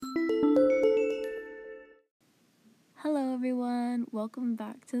welcome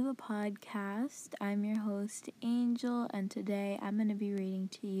back to the podcast. I'm your host, Angel, and today I'm going to be reading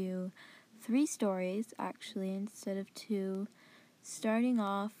to you 3 stories, actually, instead of 2. Starting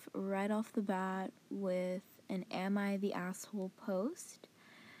off right off the bat with an Am I the Asshole post.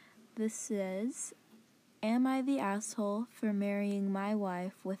 This says, Am I the asshole for marrying my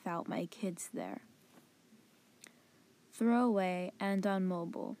wife without my kids there? Throwaway and on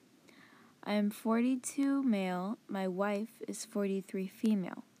mobile. I am 42 male, my wife is 43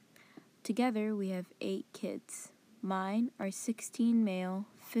 female. Together we have 8 kids. Mine are 16 male,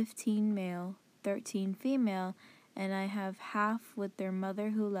 15 male, 13 female, and I have half with their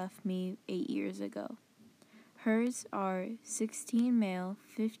mother who left me 8 years ago. Hers are 16 male,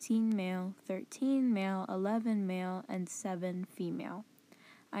 15 male, 13 male, 11 male, and 7 female.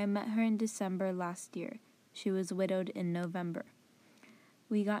 I met her in December last year. She was widowed in November.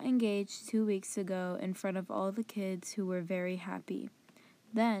 We got engaged 2 weeks ago in front of all the kids who were very happy.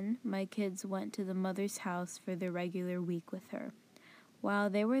 Then, my kids went to the mother's house for their regular week with her. While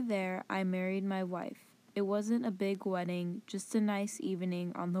they were there, I married my wife. It wasn't a big wedding, just a nice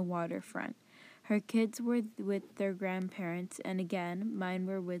evening on the waterfront. Her kids were with their grandparents, and again, mine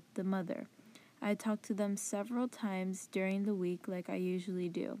were with the mother. I talked to them several times during the week like I usually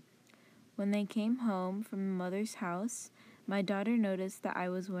do. When they came home from the mother's house, my daughter noticed that I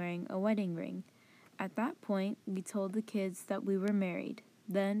was wearing a wedding ring. At that point, we told the kids that we were married.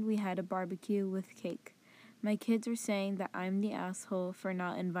 Then we had a barbecue with cake. My kids are saying that I'm the asshole for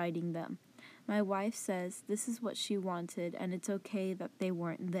not inviting them. My wife says this is what she wanted and it's okay that they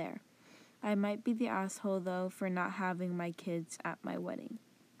weren't there. I might be the asshole though for not having my kids at my wedding.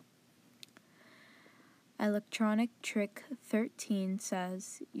 Electronic Trick 13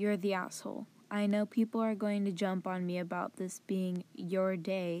 says, You're the asshole. I know people are going to jump on me about this being your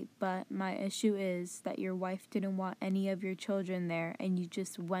day, but my issue is that your wife didn't want any of your children there and you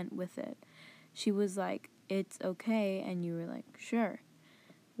just went with it. She was like, it's okay, and you were like, sure.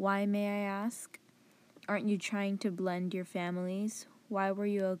 Why, may I ask? Aren't you trying to blend your families? Why were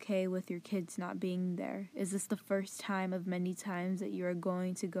you okay with your kids not being there? Is this the first time of many times that you are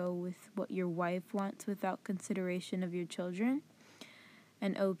going to go with what your wife wants without consideration of your children?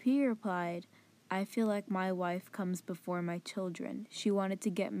 And OP replied, I feel like my wife comes before my children. She wanted to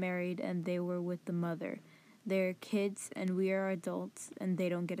get married and they were with the mother. They're kids and we are adults and they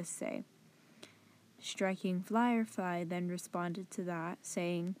don't get a say. Striking Firefly then responded to that,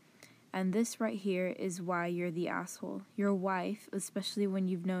 saying, and this right here is why you're the asshole. Your wife, especially when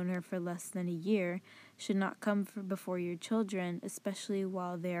you've known her for less than a year, should not come before your children, especially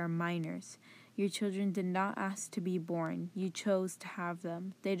while they are minors. Your children did not ask to be born. You chose to have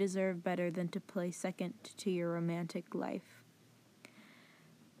them. They deserve better than to play second to your romantic life.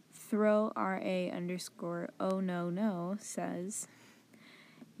 Throw_RA_oh no says,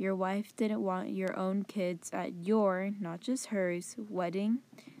 Your wife didn't want your own kids at your, not just hers, wedding.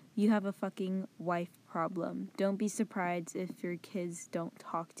 You have a fucking wife problem. Don't be surprised if your kids don't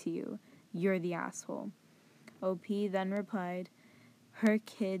talk to you. You're the asshole. OP then replied, her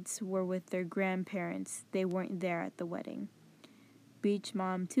kids were with their grandparents. They weren't there at the wedding. Beach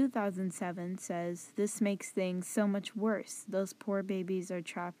Mom 2007 says, this makes things so much worse. Those poor babies are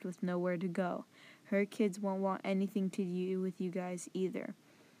trapped with nowhere to go. Her kids won't want anything to do with you guys either.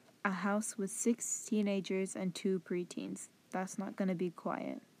 A house with 6 teenagers and 2 preteens. That's not going to be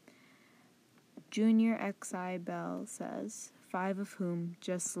quiet. Junior XI Bell says, 5 of whom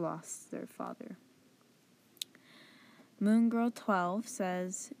just lost their father. Moongirl12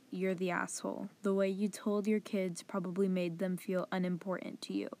 says, you're the asshole. The way you told your kids probably made them feel unimportant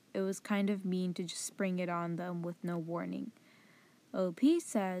to you. It was kind of mean to just spring it on them with no warning. OP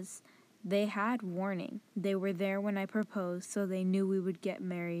says, they had warning. They were there when I proposed, so they knew we would get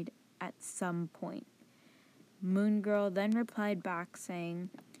married at some point. Moongirl then replied back saying,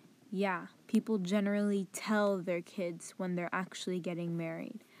 yeah, people generally tell their kids when they're actually getting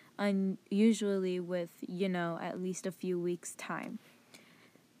married. Usually with, at least a few weeks' time.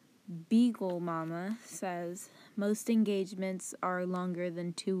 Beagle Mama says, most engagements are longer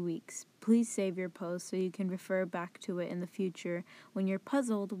than 2 weeks. Please save your post so you can refer back to it in the future when you're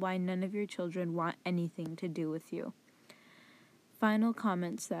puzzled why none of your children want anything to do with you. Final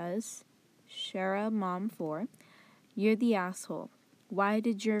comment says, Shara Mom 4, you're the asshole. Why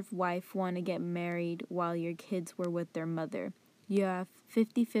did your wife want to get married while your kids were with their mother? You have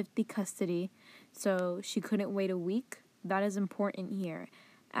 50-50 custody, so she couldn't wait a week? That is important here,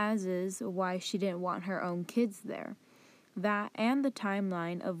 as is why she didn't want her own kids there. That and the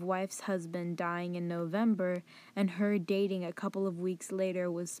timeline of wife's husband dying in November and her dating a couple of weeks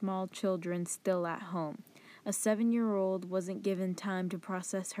later with small children still at home. A 7-year-old wasn't given time to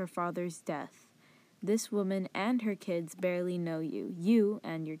process her father's death. This woman and her kids barely know you. You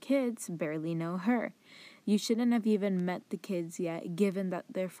and your kids barely know her. You shouldn't have even met the kids yet, given that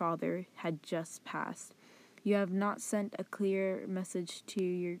their father had just passed. You have not sent a clear message to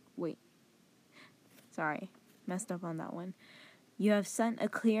your... messed up on that one. You have sent a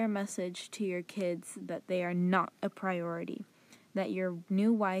clear message to your kids that they are not a priority, that your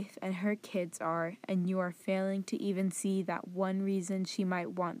new wife and her kids are, and you are failing to even see that one reason she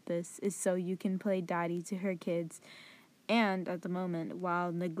might want this is so you can play daddy to her kids, and at the moment,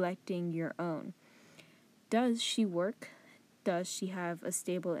 while neglecting your own. Does she work? Does she have a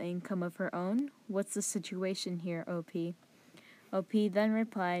stable income of her own? What's the situation here, OP? OP then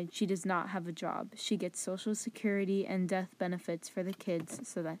replied, she does not have a job. She gets Social Security and death benefits for the kids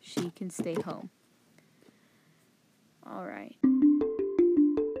so that she can stay home. All right.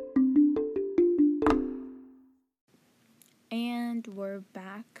 And we're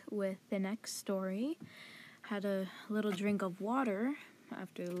back with the next story. Had a little drink of water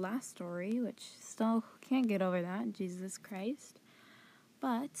after the last story, which still can't get over that, Jesus Christ.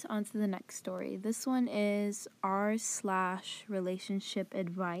 But on to the next story. This one is r/relationship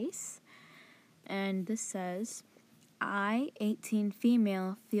advice. And this says, I, 18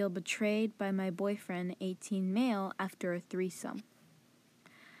 female, feel betrayed by my boyfriend, 18 male, after a threesome.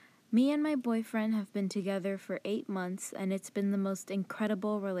 Me and my boyfriend have been together for 8 months, and it's been the most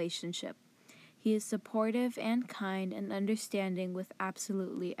incredible relationship. He is supportive and kind and understanding with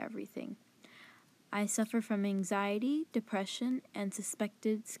absolutely everything. I suffer from anxiety, depression, and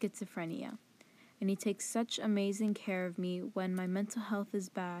suspected schizophrenia, and he takes such amazing care of me when my mental health is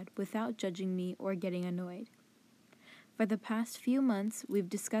bad without judging me or getting annoyed. For the past few months, we've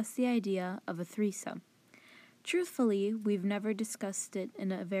discussed the idea of a threesome. Truthfully, we've never discussed it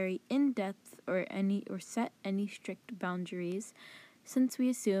in a very in-depth or set any strict boundaries, since we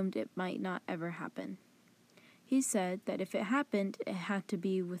assumed it might not ever happen. He said that if it happened, it had to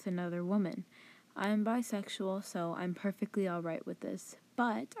be with another woman. I am bisexual, so I'm perfectly alright with this,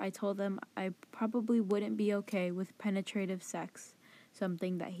 but I told him I probably wouldn't be okay with penetrative sex,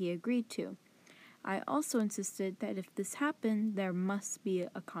 something that he agreed to. I also insisted that if this happened, there must be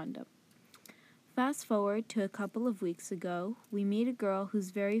a condom. Fast forward to a couple of weeks ago, we meet a girl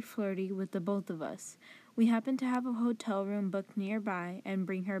who's very flirty with the both of us. We happen to have a hotel room booked nearby and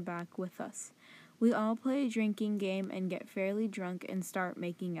bring her back with us. We all play a drinking game and get fairly drunk and start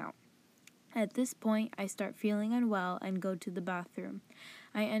making out. At this point, I start feeling unwell and go to the bathroom.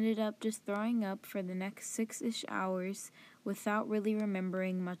 I ended up just throwing up for the next 6-ish hours without really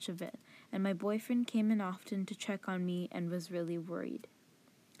remembering much of it, and my boyfriend came in often to check on me and was really worried.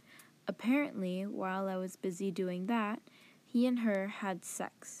 Apparently, while I was busy doing that, he and her had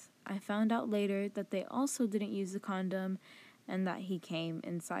sex. I found out later that they also didn't use a condom and that he came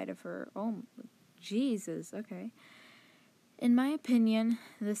inside of her. Oh, Jesus, okay. In my opinion,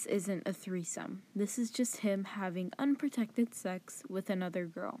 this isn't a threesome. This is just him having unprotected sex with another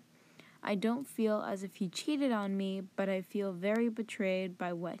girl. I don't feel as if he cheated on me, but I feel very betrayed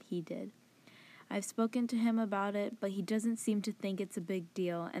by what he did. I've spoken to him about it, but he doesn't seem to think it's a big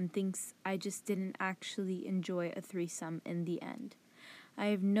deal and thinks I just didn't actually enjoy a threesome in the end. I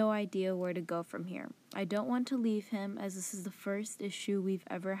have no idea where to go from here. I don't want to leave him, as this is the first issue we've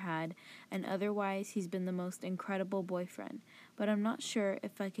ever had, and otherwise he's been the most incredible boyfriend. But I'm not sure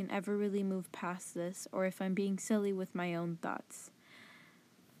if I can ever really move past this, or if I'm being silly with my own thoughts.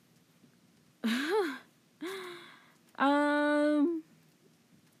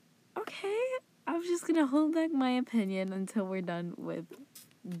 Okay, I'm just gonna hold back my opinion until we're done with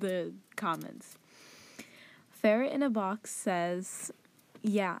the comments. Ferret in a Box says,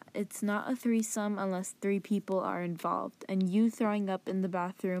 yeah, it's not a threesome unless 3 people are involved, and you throwing up in the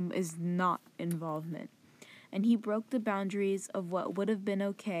bathroom is not involvement. And he broke the boundaries of what would have been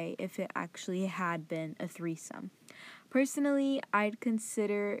okay if it actually had been a threesome. Personally, I'd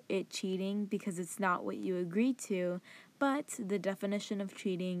consider it cheating because it's not what you agreed to, but the definition of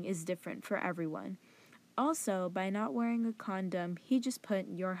cheating is different for everyone. Also, by not wearing a condom, he just put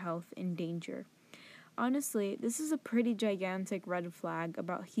your health in danger. Honestly, this is a pretty gigantic red flag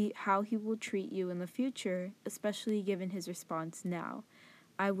about how he will treat you in the future, especially given his response now.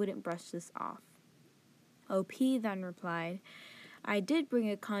 I wouldn't brush this off. OP then replied, I did bring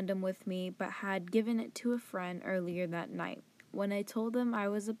a condom with me, but had given it to a friend earlier that night. When I told him I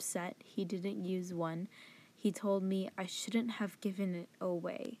was upset he didn't use one, he told me I shouldn't have given it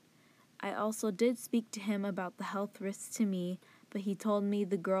away. I also did speak to him about the health risks to me, but he told me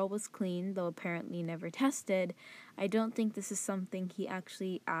the girl was clean, though apparently never tested. I don't think this is something he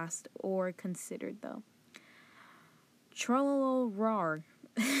actually asked or considered, though. Trollolol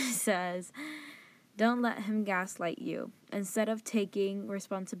says, don't let him gaslight you. Instead of taking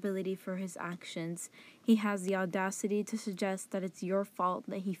responsibility for his actions, he has the audacity to suggest that it's your fault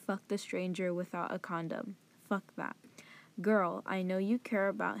that he fucked a stranger without a condom. Fuck that. Girl, I know you care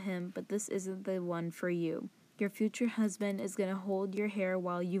about him, but this isn't the one for you. Your future husband is gonna hold your hair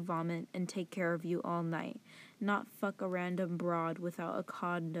while you vomit and take care of you all night, not fuck a random broad without a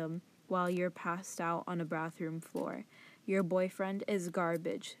condom while you're passed out on a bathroom floor. Your boyfriend is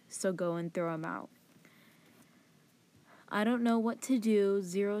garbage, so go and throw him out. I don't know what to do,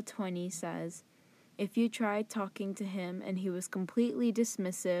 020 says. If you tried talking to him and he was completely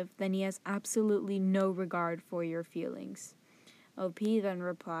dismissive, then he has absolutely no regard for your feelings. OP then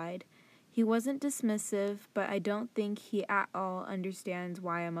replied, he wasn't dismissive, but I don't think he at all understands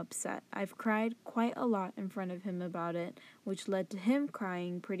why I'm upset. I've cried quite a lot in front of him about it, which led to him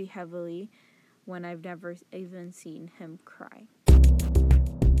crying pretty heavily when I've never even seen him cry.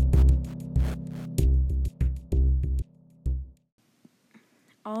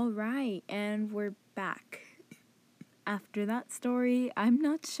 All right, and we're back. After that story, I'm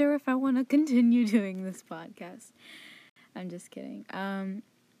not sure if I want to continue doing this podcast. I'm just kidding.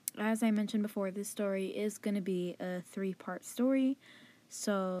 As I mentioned before, this story is going to be a 3-part story,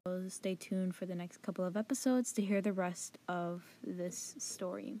 so stay tuned for the next couple of episodes to hear the rest of this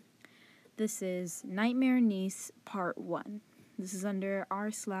story. This is Nightmare Niece Part 1. This is under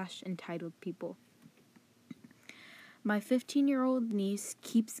r/entitled people. My 15-year-old niece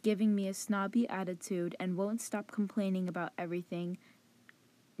keeps giving me a snobby attitude and won't stop complaining about everything.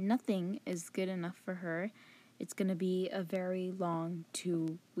 Nothing is good enough for her. It's going to be a very long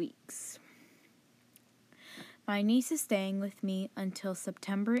 2 weeks. My niece is staying with me until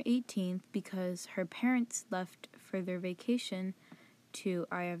September 18th because her parents left for their vacation to,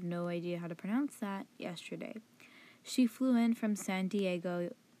 I have no idea how to pronounce that, yesterday. She flew in from San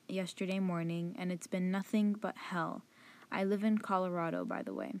Diego yesterday morning, and it's been nothing but hell. I live in Colorado, by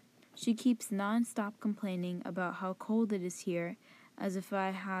the way. She keeps non-stop complaining about how cold it is here, as if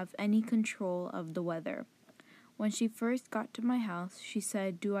I have any control of the weather. When she first got to my house, she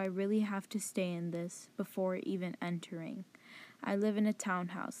said, do I really have to stay in this before even entering? I live in a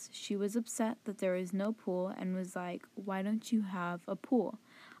townhouse. She was upset that there is no pool and was like, why don't you have a pool?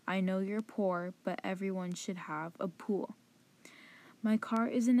 I know you're poor, but everyone should have a pool. My car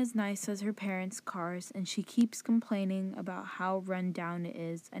isn't as nice as her parents' cars, and she keeps complaining about how run down it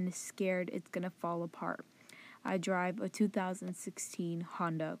is and is scared it's gonna fall apart. I drive a 2016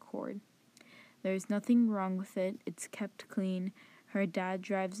 Honda Accord. There's nothing wrong with it. It's kept clean. Her dad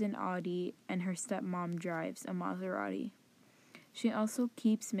drives an Audi, and her stepmom drives a Maserati. She also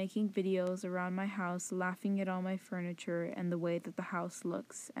keeps making videos around my house, laughing at all my furniture and the way that the house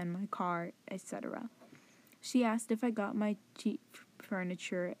looks and my car, etc. She asked if I got my cheap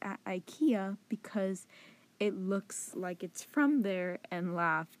furniture at IKEA because it looks like it's from there and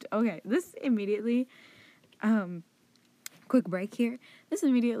laughed. Okay, this immediately, quick break here. This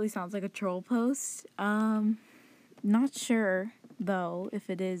immediately sounds like a troll post. Not sure, though, if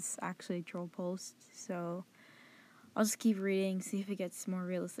it is actually a troll post, so I'll just keep reading, see if it gets more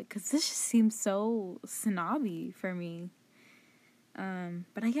realistic, because this just seems so snobby for me.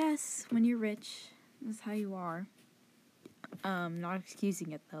 But I guess when you're rich, that's how you are. Not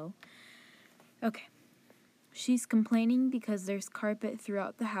excusing it, though. Okay. She's complaining because there's carpet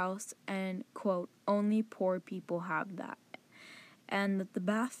throughout the house and, quote, only poor people have that. And that the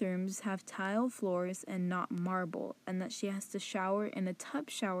bathrooms have tile floors and not marble, and that she has to shower in a tub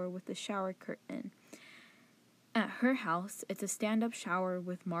shower with a shower curtain. At her house, it's a stand-up shower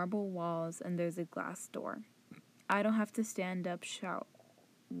with marble walls and there's a glass door. I don't have to stand-up shower.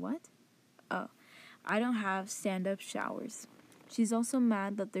 What? Oh. I don't have stand-up showers. She's also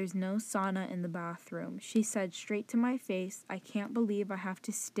mad that there's no sauna in the bathroom. She said straight to my face, I can't believe I have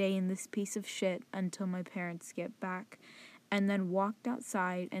to stay in this piece of shit until my parents get back, and then walked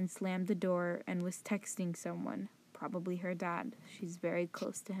outside and slammed the door and was texting someone, probably her dad. She's very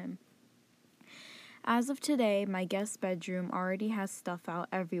close to him. As of today, my guest bedroom already has stuff out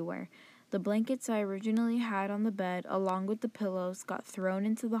everywhere. The blankets I originally had on the bed, along with the pillows, got thrown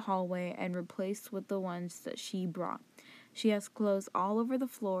into the hallway and replaced with the ones that she brought. She has clothes all over the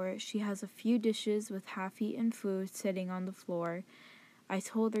floor. She has a few dishes with half-eaten food sitting on the floor. I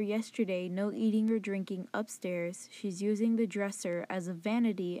told her yesterday no eating or drinking upstairs. She's using the dresser as a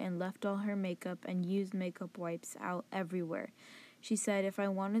vanity and left all her makeup and used makeup wipes out everywhere. She said if I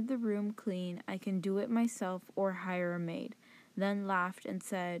wanted the room clean, I can do it myself or hire a maid. Then laughed and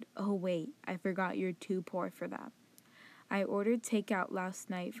said, oh wait, I forgot you're too poor for that. I ordered takeout last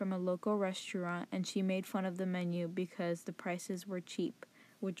night from a local restaurant and she made fun of the menu because the prices were cheap.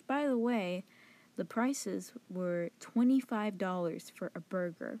 Which, by the way, the prices were $25 for a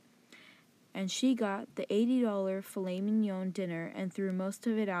burger. And she got the $80 filet mignon dinner and threw most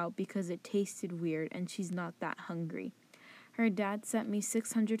of it out because it tasted weird and she's not that hungry. Her dad sent me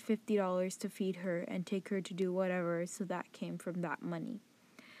 $650 to feed her and take her to do whatever, so that came from that money.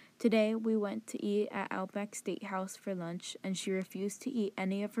 Today, we went to eat at Outback Steakhouse for lunch, and she refused to eat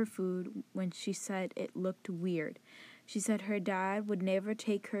any of her food when she said it looked weird. She said her dad would never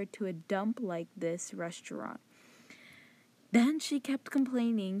take her to a dump like this restaurant. Then she kept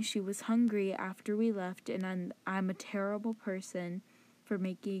complaining she was hungry after we left, and I'm a terrible person for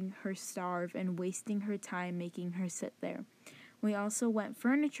making her starve and wasting her time making her sit there. We also went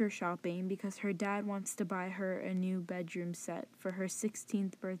furniture shopping because her dad wants to buy her a new bedroom set for her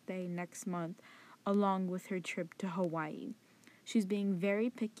 16th birthday next month, along with her trip to Hawaii. She's being very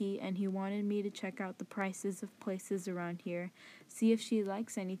picky, and he wanted me to check out the prices of places around here, see if she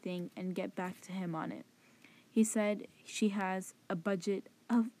likes anything, and get back to him on it. He said she has a budget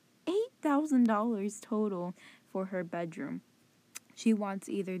of $8,000 total for her bedroom. She wants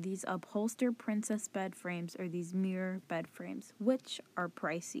either these upholstered princess bed frames or these mirror bed frames, which are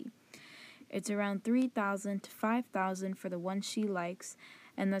pricey. It's around $3,000 to $5,000 for the one she likes,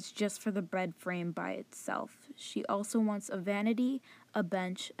 and that's just for the bed frame by itself. She also wants a vanity, a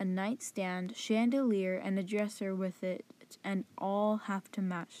bench, a nightstand, chandelier, and a dresser with it, and all have to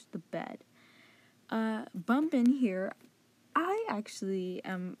match the bed. Bump in here, I actually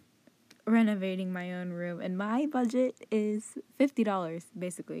am renovating my own room, and my budget is $50,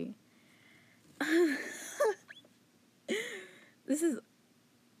 basically. This is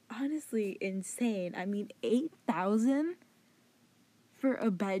honestly insane. I mean, $8,000 for a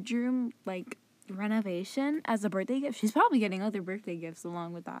bedroom, like, renovation as a birthday gift. She's probably getting other birthday gifts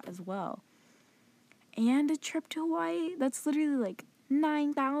along with that as well. And a trip to Hawaii, that's literally like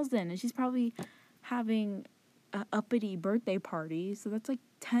 $9,000, and she's probably having a uppity birthday party, so that's like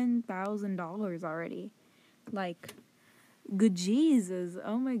 $10,000 already. Like, good Jesus,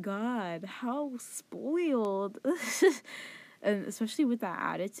 oh my God, how spoiled. And especially with that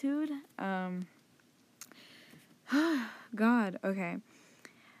attitude. God, okay.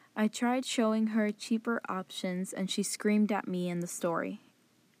 I tried showing her cheaper options, and she screamed at me in the store.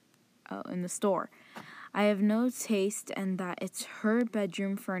 I have no taste and that it's her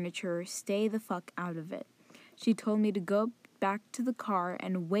bedroom furniture. Stay the fuck out of it. She told me to go back to the car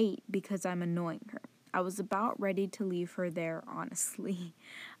and wait because I'm annoying her. I was about ready to leave her there, honestly.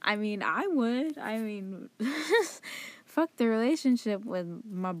 I mean, I would. I mean, fuck the relationship with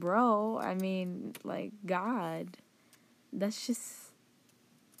my bro. I mean, like, God. That's just...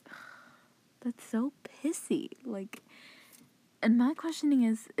 That's so pissy. Like... And my questioning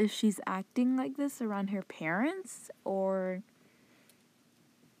is if she's acting like this around her parents, or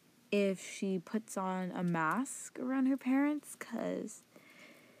if she puts on a mask around her parents, because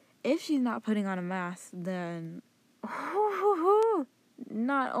if she's not putting on a mask, then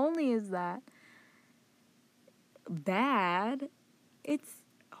not only is that bad, it's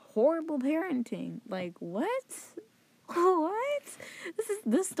horrible parenting. Like, what? What?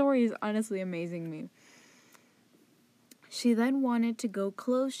 This story is honestly amazing me. She then wanted to go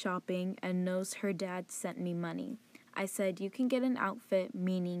clothes shopping and knows her dad sent me money. I said, you can get an outfit,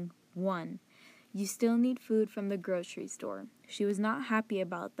 meaning 1. You still need food from the grocery store. She was not happy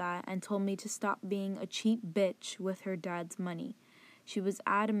about that and told me to stop being a cheap bitch with her dad's money. She was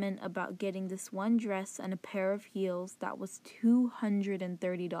adamant about getting this one dress and a pair of heels that was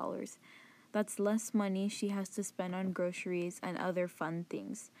 $230. That's less money she has to spend on groceries and other fun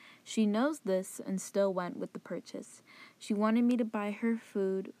things. She knows this and still went with the purchase. She wanted me to buy her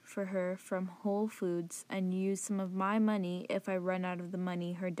food for her from Whole Foods and use some of my money if I run out of the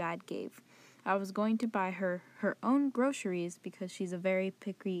money her dad gave. I was going to buy her own groceries because she's a very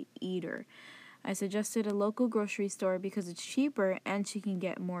picky eater. I suggested a local grocery store because it's cheaper and she can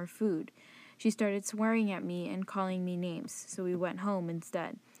get more food. She started swearing at me and calling me names, so we went home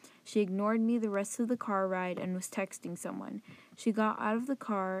instead. She ignored me the rest of the car ride and was texting someone. She got out of the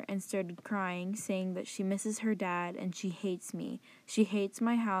car and started crying, saying that she misses her dad and she hates me. She hates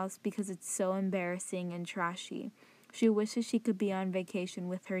my house because it's so embarrassing and trashy. She wishes she could be on vacation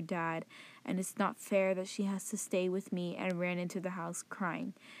with her dad, and it's not fair that she has to stay with me, and ran into the house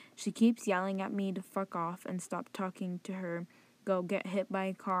crying. She keeps yelling at me to fuck off and stop talking to her, go get hit by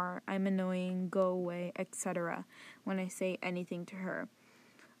a car, I'm annoying, go away, etc. when I say anything to her.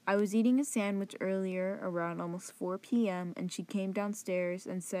 I was eating a sandwich earlier around almost 4 p.m. and she came downstairs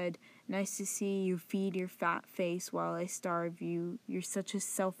and said, "Nice to see you feed your fat face while I starve you. You're such a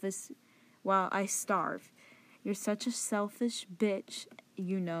selfish... while I starve. You're such a selfish bitch,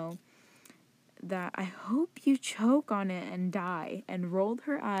 you know, that I hope you choke on it and die," and rolled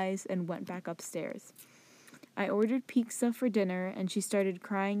her eyes and went back upstairs. I ordered pizza for dinner, and she started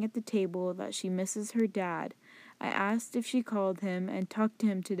crying at the table that she misses her dad. I asked if she called him and talked to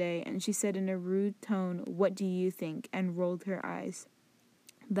him today, and she said in a rude tone, "What do you think?" and rolled her eyes.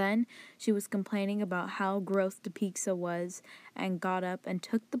 Then she was complaining about how gross the pizza was and got up and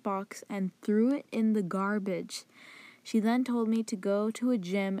took the box and threw it in the garbage. She then told me to go to a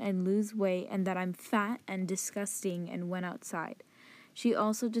gym and lose weight and that I'm fat and disgusting and went outside. She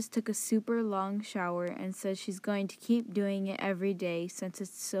also just took a super long shower and says she's going to keep doing it every day since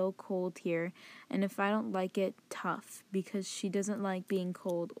it's so cold here, and if I don't like it, tough, because she doesn't like being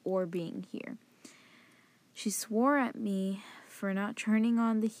cold or being here. She swore at me for not turning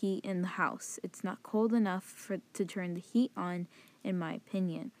on the heat in the house. It's not cold enough to turn the heat on, in my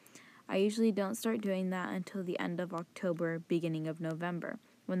opinion. I usually don't start doing that until the end of October, beginning of November,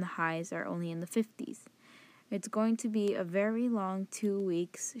 when the highs are only in the 50s. It's going to be a very long 2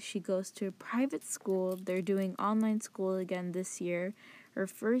 weeks. She goes to a private school. They're doing online school again this year. Her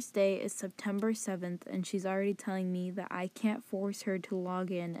first day is September 7th, and she's already telling me that I can't force her to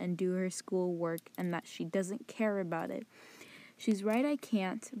log in and do her schoolwork and that she doesn't care about it. She's right, I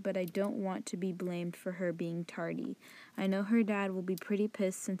can't, but I don't want to be blamed for her being tardy. I know her dad will be pretty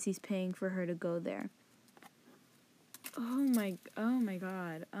pissed since he's paying for her to go there. Oh my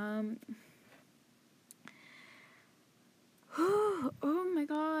god. Oh my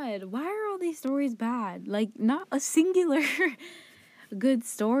god. Why are all these stories bad? Like, not a singular good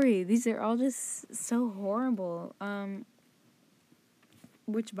story. These are all just so horrible.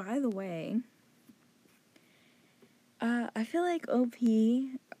 Which, by the way, I feel like OP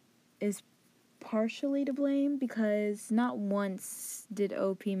is partially to blame because not once did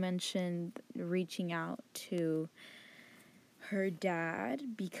OP mention reaching out to her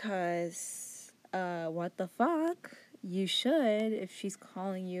dad because, what the fuck? You should, if she's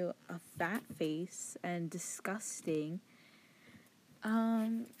calling you a fat face and disgusting.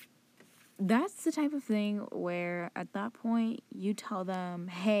 That's the type of thing where at that point you tell them,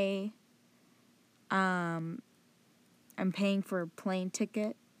 "Hey, I'm paying for a plane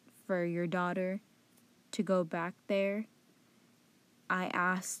ticket for your daughter to go back there. I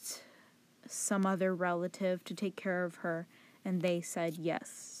asked some other relative to take care of her, and they said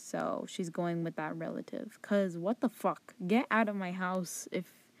yes. So she's going with that relative. 'Cause what the fuck? Get out of my house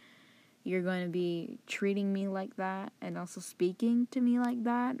if you're going to be treating me like that and also speaking to me like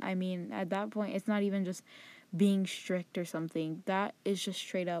that." I mean, at that point, it's not even just being strict or something. That is just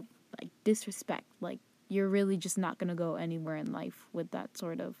straight up, like, disrespect. Like, you're really just not going to go anywhere in life with that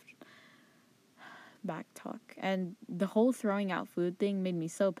sort of back talk. And the whole throwing out food thing made me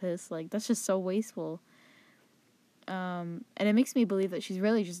so pissed. Like, that's just so wasteful. And it makes me believe that she's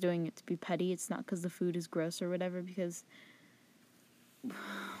really just doing it to be petty. It's not because the food is gross or whatever, because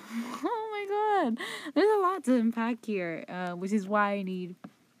oh my god, there's a lot to unpack here, which is why I need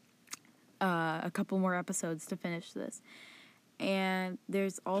a couple more episodes to finish this. And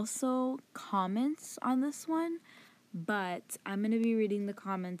there's also comments on this one, but I'm going to be reading the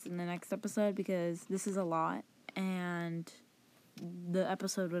comments in the next episode because this is a lot, and the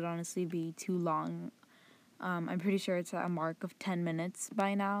episode would honestly be too long. I'm pretty sure it's at a mark of 10 minutes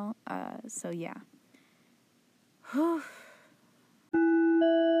by now, so yeah.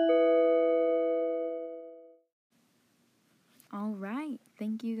 Alright,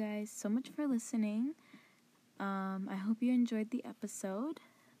 thank you guys so much for listening. I hope you enjoyed the episode.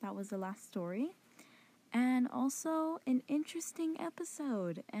 That was the last story. And also an interesting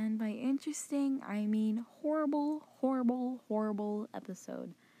episode. And by interesting, I mean horrible, horrible, horrible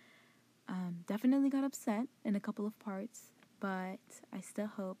episode. Definitely got upset in a couple of parts, but I still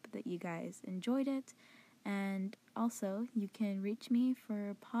hope that you guys enjoyed it. And also, you can reach me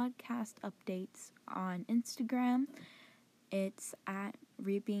for podcast updates on Instagram. It's at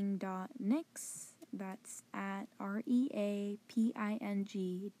reaping.nix. That's at reaping.nix.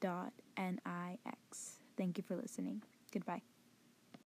 Thank you for listening. Goodbye.